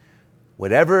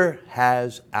 Whatever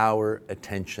has our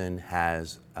attention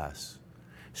has us.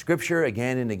 Scripture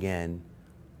again and again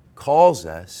calls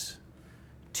us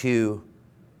to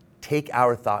take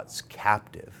our thoughts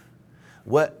captive.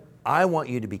 What I want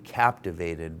you to be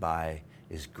captivated by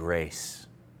is grace.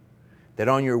 That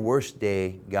on your worst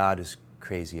day, God is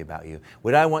crazy about you.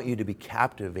 What I want you to be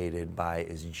captivated by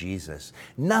is Jesus.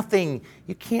 Nothing,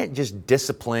 you can't just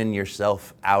discipline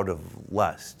yourself out of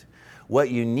lust. What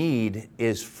you need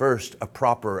is first a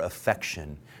proper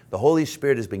affection. The Holy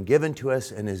Spirit has been given to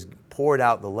us and has poured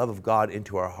out the love of God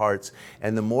into our hearts.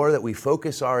 And the more that we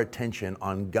focus our attention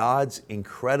on God's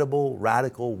incredible,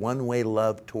 radical, one-way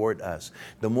love toward us,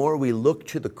 the more we look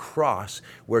to the cross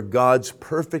where God's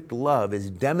perfect love is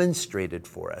demonstrated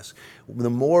for us, the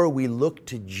more we look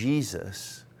to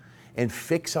Jesus and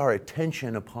fix our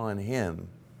attention upon him.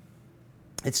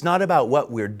 It's not about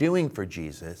what we're doing for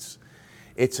Jesus.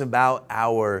 It's about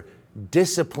our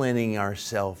disciplining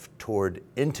ourselves toward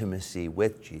intimacy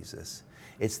with Jesus.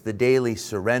 It's the daily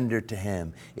surrender to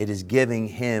him. It is giving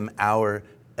him our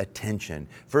attention.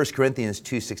 1 Corinthians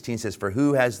 2:16 says, For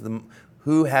who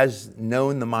has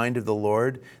known the mind of the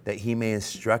Lord that he may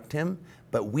instruct him?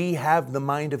 But we have the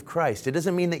mind of Christ. It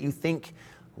doesn't mean that you think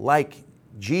like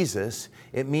Jesus.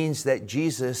 It means that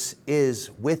Jesus is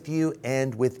with you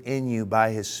and within you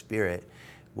by his Spirit.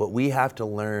 What we have to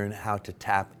learn how to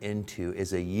tap into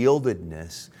is a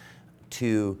yieldedness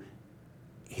to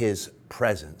his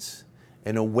presence,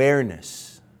 an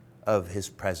awareness of his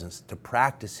presence, to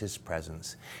practice his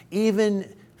presence.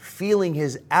 Even feeling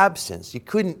his absence. You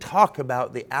couldn't talk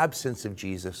about the absence of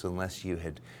Jesus unless you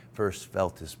had first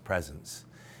felt his presence.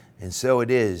 And so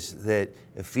it is that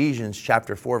Ephesians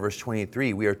chapter 4, verse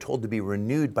 23, we are told to be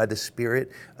renewed by the Spirit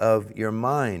of your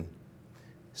mind.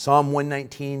 Psalm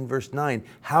 119, verse 9,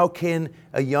 how can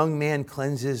a young man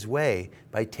cleanse his way?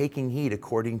 By taking heed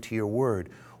according to your word.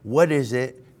 What is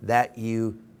it that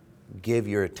you give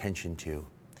your attention to?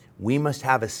 We must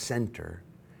have a center.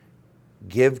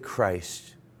 Give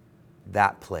Christ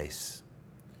that place.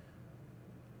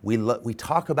 We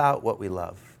talk about what we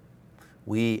love.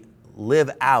 We live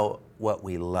out what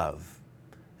we love.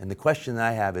 And the question that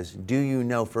I have is, do you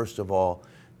know, first of all,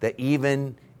 that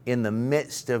even in the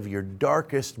midst of your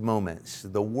darkest moments,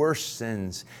 the worst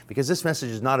sins, because this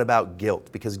message is not about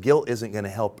guilt, because guilt isn't going to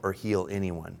help or heal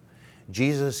anyone.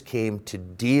 Jesus came to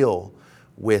deal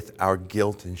with our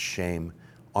guilt and shame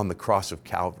on the cross of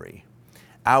Calvary.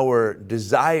 Our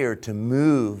desire to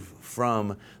move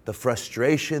from the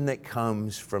frustration that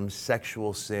comes from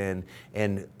sexual sin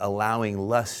and allowing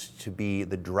lust to be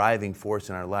the driving force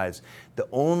in our lives, the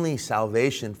only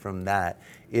salvation from that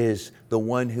is the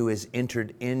one who has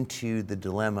entered into the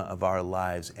dilemma of our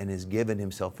lives and has given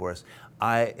himself for us.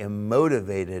 I am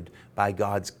motivated by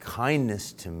God's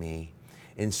kindness to me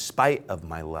in spite of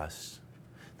my lust.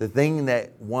 The thing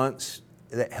that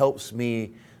helps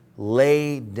me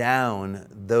lay down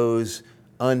those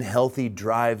unhealthy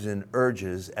drives and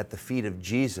urges at the feet of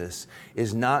Jesus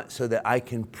is not so that I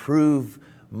can prove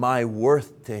my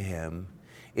worth to him.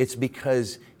 It's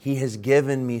because he has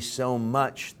given me so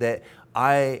much that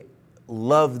I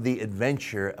love the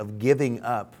adventure of giving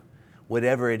up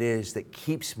whatever it is that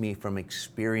keeps me from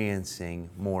experiencing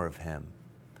more of him.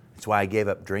 That's why I gave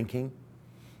up drinking.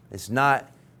 It's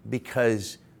not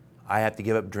because I have to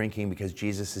give up drinking because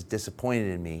Jesus is disappointed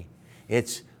in me.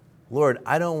 It's, Lord,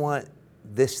 I don't want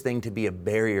this thing to be a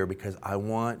barrier because I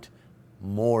want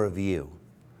more of you.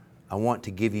 I want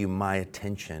to give you my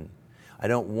attention. I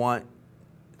don't want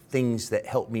things that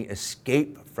help me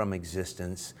escape from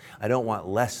existence. I don't want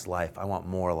less life. I want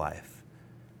more life.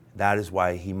 That is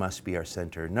why he must be our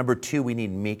center. Number 2, we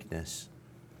need meekness.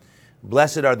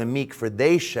 Blessed are the meek, for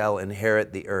they shall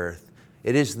inherit the earth.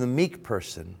 It is the meek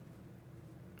person,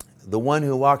 the one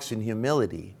who walks in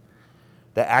humility,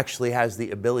 that actually has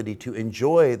the ability to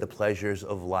enjoy the pleasures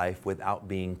of life without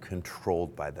being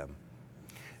controlled by them.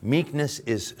 Meekness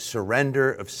is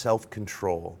surrender of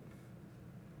self-control.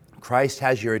 Christ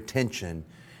has your attention.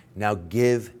 Now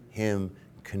give him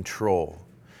control.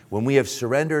 When we have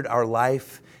surrendered our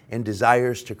life and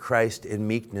desires to Christ in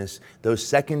meekness, those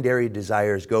secondary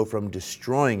desires go from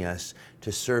destroying us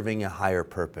to serving a higher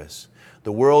purpose.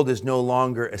 The world is no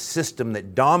longer a system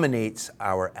that dominates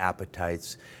our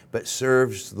appetites, but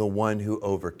serves the one who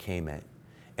overcame it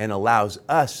and allows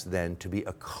us then to be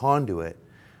a conduit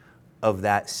of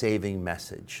that saving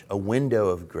message, a window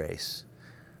of grace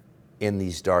in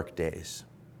these dark days.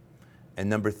 And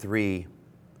number 3,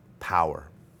 power.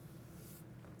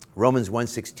 Romans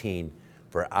 1:16,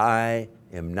 for I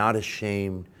am not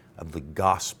ashamed of the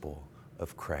gospel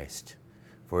of Christ,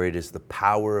 for it is the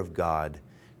power of God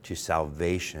to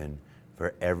salvation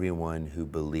for everyone who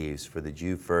believes, for the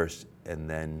Jew first and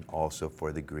then also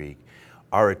for the Greek.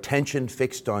 Our attention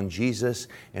fixed on Jesus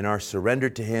and our surrender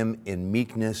to him in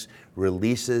meekness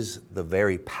releases the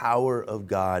very power of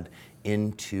God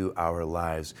into our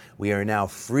lives. We are now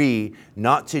free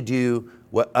not to do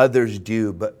what others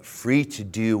do, but free to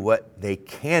do what they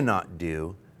cannot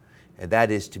do, and that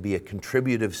is to be a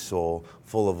contributive soul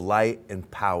full of light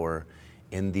and power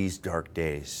in these dark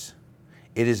days.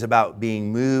 It is about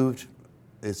being moved.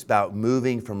 It's about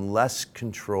moving from less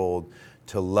controlled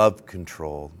to love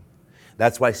controlled.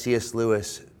 That's why C.S.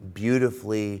 Lewis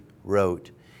beautifully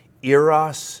wrote,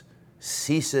 Eros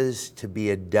ceases to be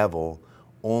a devil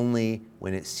only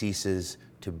when it ceases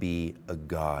to be a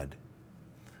god.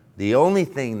 The only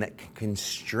thing that can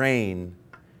constrain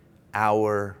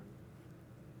our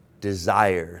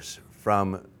desires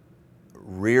from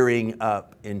rearing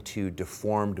up into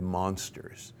deformed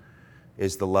monsters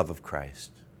is the love of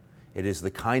Christ. It is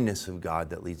the kindness of God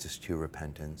that leads us to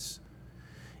repentance.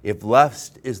 If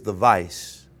lust is the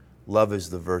vice, love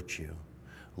is the virtue.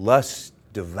 Lust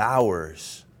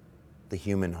devours the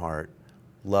human heart.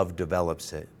 Love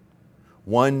develops it.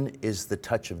 One is the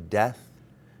touch of death,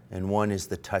 and one is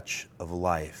the touch of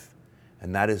life.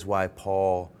 And that is why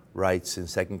Paul writes in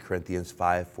 2 Corinthians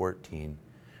 5:14,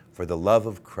 for the love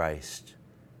of Christ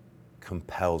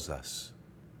compels us,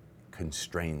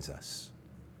 constrains us.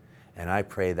 And I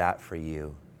pray that for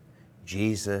you.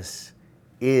 Jesus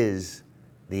is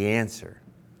the answer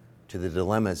to the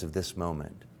dilemmas of this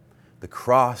moment. The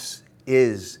cross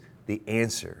is the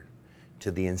answer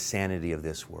to the insanity of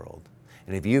this world.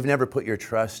 And if you've never put your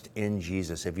trust in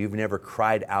Jesus, if you've never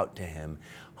cried out to him,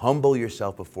 humble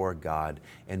yourself before God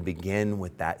and begin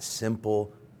with that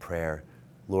simple prayer,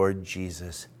 Lord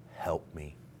Jesus, help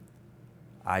me.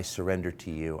 I surrender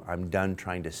to you. I'm done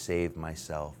trying to save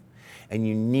myself. And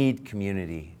you need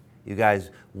community. You guys,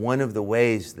 one of the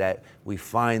ways that we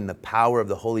find the power of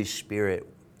the Holy Spirit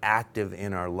active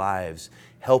in our lives,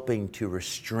 helping to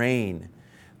restrain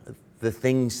the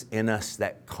things in us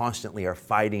that constantly are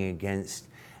fighting against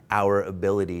our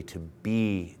ability to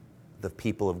be the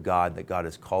people of God that God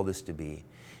has called us to be,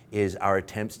 is our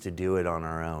attempts to do it on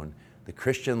our own. The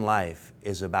Christian life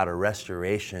is about a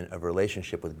restoration of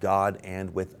relationship with God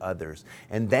and with others.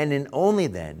 And then and only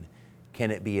then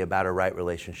can it be about a right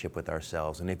relationship with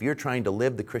ourselves. And if you're trying to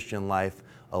live the Christian life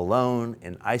alone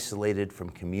and isolated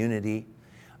from community,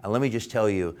 let me just tell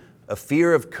you, a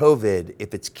fear of COVID,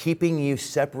 if it's keeping you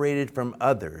separated from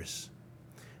others,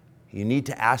 you need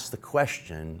to ask the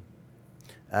question,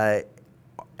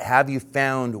 have you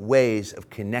found ways of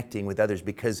connecting with others?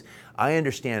 Because I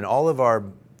understand all of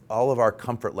our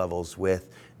comfort levels with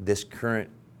this current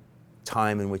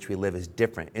time in which we live is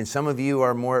different. And some of you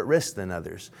are more at risk than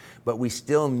others, but we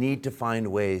still need to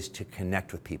find ways to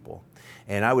connect with people.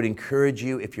 And I would encourage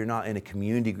you, if you're not in a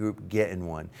community group, get in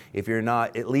one. If you're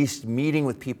not at least meeting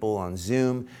with people on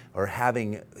Zoom or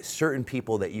having certain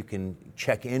people that you can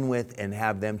check in with and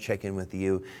have them check in with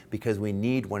you, because we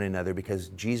need one another, because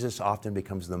Jesus often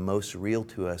becomes the most real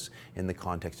to us in the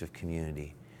context of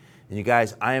community. And you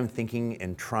guys, I am thinking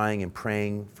and trying and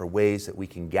praying for ways that we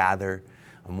can gather.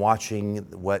 I'm watching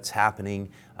what's happening,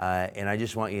 and I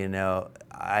just want you to know,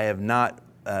 I have not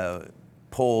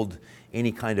pulled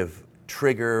any kind of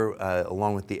trigger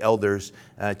along with the elders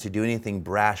to do anything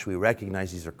brash. We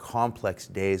recognize these are complex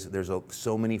days. There's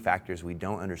so many factors we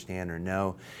don't understand or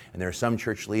know, and there are some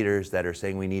church leaders that are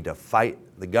saying we need to fight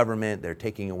the government. They're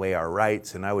taking away our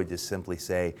rights, and I would just simply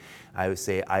say,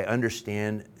 I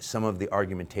understand some of the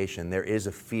argumentation. There is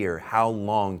a fear. How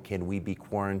long can we be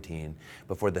quarantined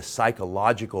before the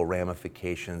psychological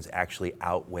ramifications actually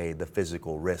outweigh the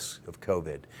physical risks of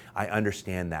COVID? I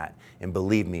understand that. And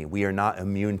believe me, we are not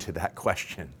immune to that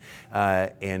question.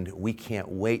 And we can't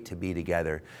wait to be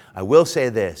together. I will say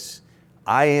this.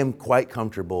 I am quite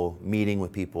comfortable meeting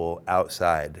with people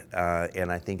outside.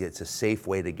 And I think it's a safe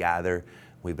way to gather.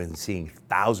 We've been seeing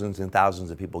thousands and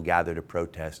thousands of people gather to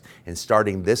protest. And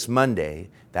starting this Monday,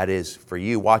 that is for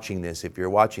you watching this, if you're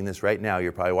watching this right now,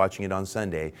 you're probably watching it on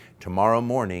Sunday. Tomorrow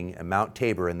morning at Mount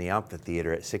Tabor in the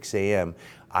amphitheater at 6 a.m.,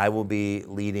 I will be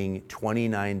leading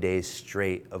 29 days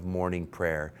straight of morning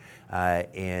prayer.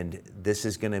 And this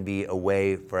is going to be a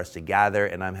way for us to gather,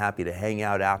 and I'm happy to hang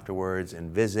out afterwards and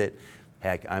visit.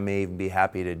 Heck, I may even be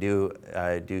happy to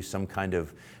do some kind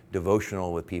of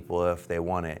devotional with people if they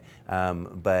want it.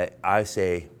 But I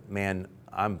say, man,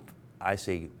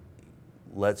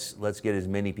 let's get as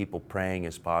many people praying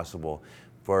as possible.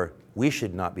 For we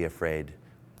should not be afraid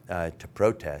to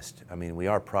protest. I mean, we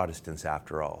are Protestants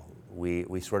after all.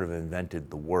 We sort of invented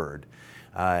the word.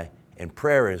 And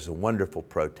prayer is a wonderful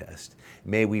protest.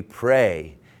 May we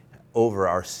pray over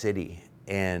our city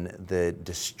and the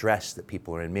distress that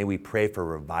people are in. May we pray for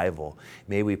revival.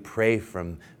 May we pray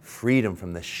from freedom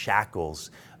from the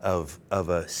shackles of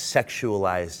a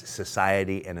sexualized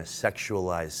society and a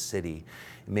sexualized city.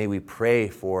 May we pray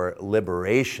for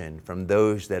liberation from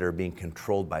those that are being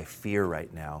controlled by fear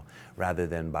right now, rather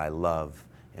than by love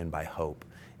and by hope.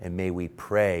 And may we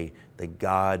pray that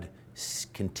God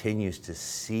continues to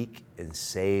seek and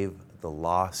save the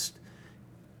lost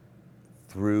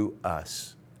through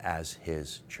us as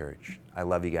His church. I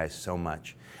love you guys so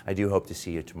much. I do hope to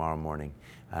see you tomorrow morning.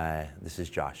 This is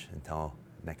Josh. Until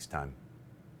next time.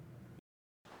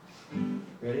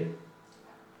 Ready?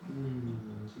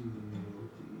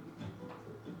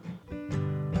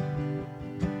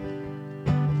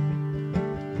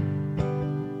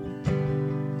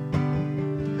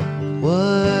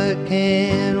 What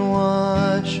can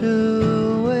wash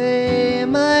away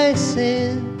my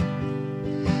sin?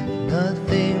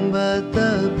 Nothing but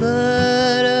the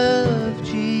blood of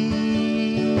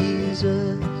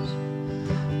Jesus.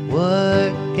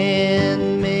 What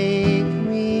can make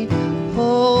me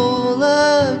whole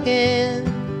again?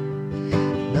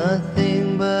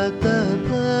 Nothing but the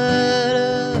blood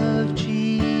of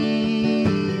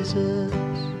Jesus.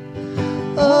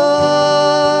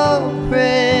 Oh,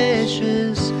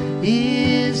 precious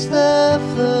is the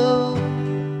flow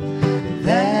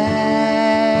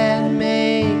that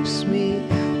makes me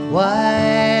white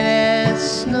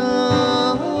as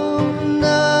snow.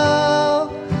 No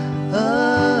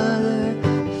other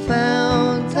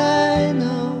fount I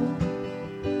know.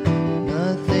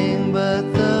 Nothing but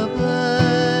the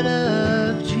blood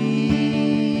of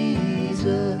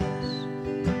Jesus.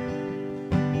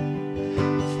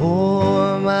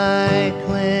 For my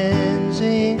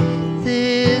cleansing,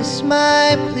 this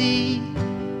my plea.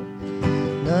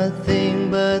 Nothing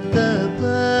but the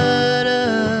blood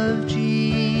of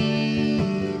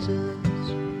Jesus.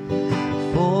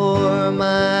 For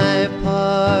my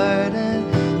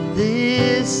pardon,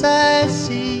 this I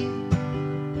see.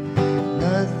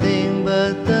 Nothing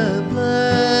but the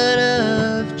blood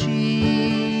of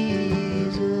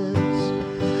Jesus.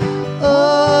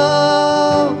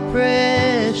 Oh,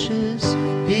 precious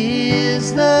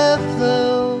is the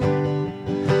flow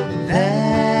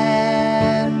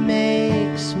that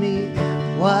makes me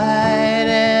white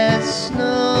as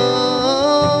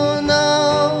snow.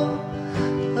 No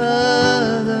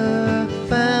other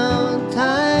fount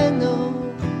I know.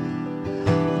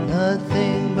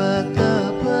 Nothing but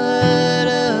the blood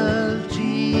of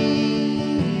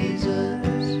Jesus.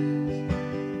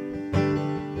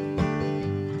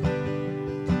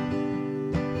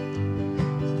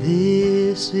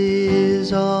 This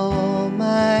is all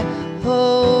my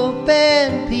hope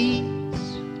and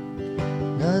peace,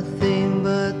 nothing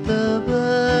but the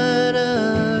blood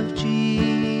of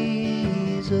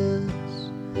Jesus.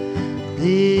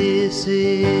 This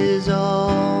is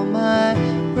all my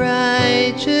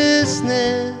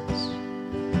righteousness,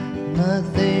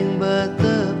 nothing but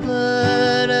the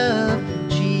blood of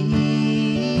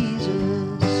Jesus.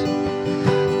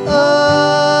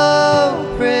 Oh,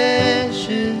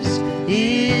 precious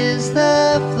is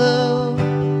the flow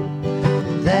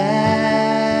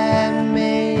that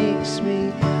makes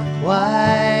me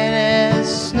white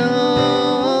as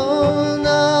snow.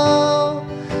 No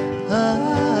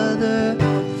other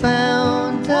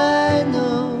fount I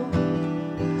know,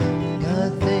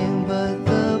 nothing but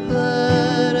the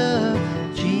blood of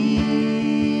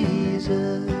Jesus,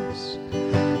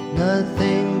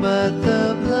 nothing but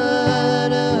the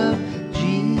blood of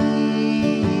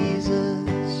Jesus,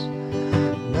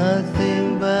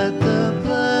 nothing but the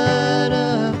blood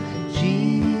of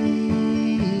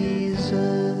Jesus.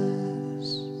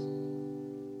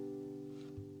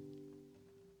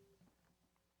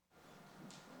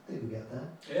 I think we got that.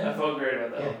 Yeah, I felt great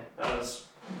about that. Yeah. That was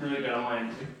really good on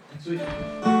mine. Sweet.